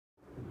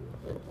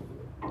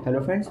Hello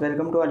friends,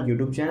 welcome to our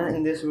YouTube channel.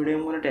 In this video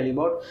I'm going to tell you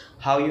about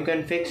how you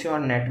can fix your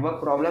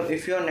network problem.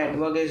 If your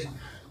network is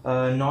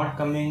not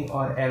coming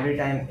or every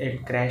time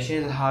it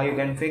crashes, how you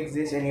can fix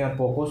this in your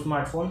Poco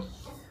smartphone.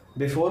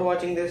 Before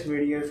watching this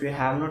video, if you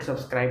have not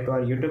subscribed to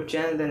our YouTube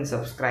channel, then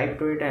subscribe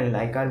to it and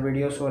like our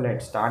video. So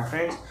let's start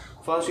friends.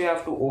 First you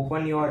have to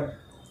open your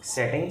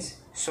settings,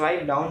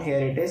 swipe down, here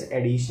it is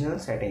additional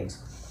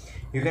settings.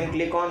 You can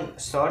click on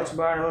search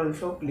bar,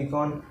 also click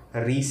on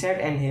reset,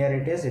 and here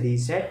it is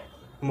reset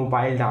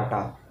mobile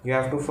data. You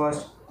have to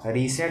first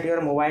reset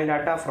your mobile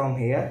data from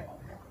here,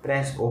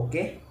 press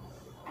OK,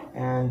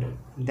 and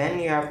then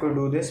you have to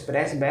do this,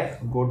 press back,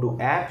 go to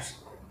apps,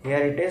 here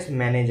it is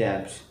manage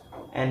apps,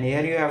 and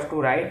here you have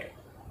to write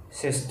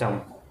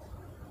system.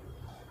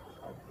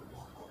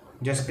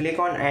 Just click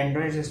on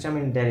Android system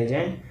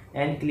intelligent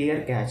and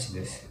clear cache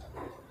this,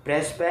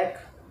 press back,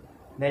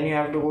 then you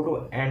have to go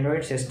to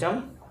Android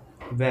system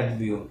web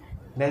view.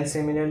 Then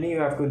similarly you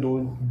have to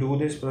do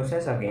this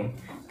process again,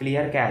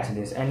 clear cache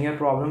this, and your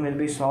problem will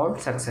be solved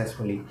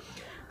successfully.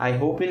 I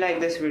hope you like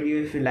this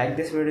video. If you like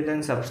this video,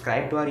 then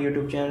subscribe to our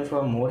YouTube channel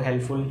for more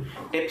helpful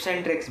tips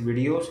and tricks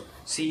videos.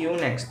 See you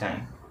next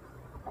time.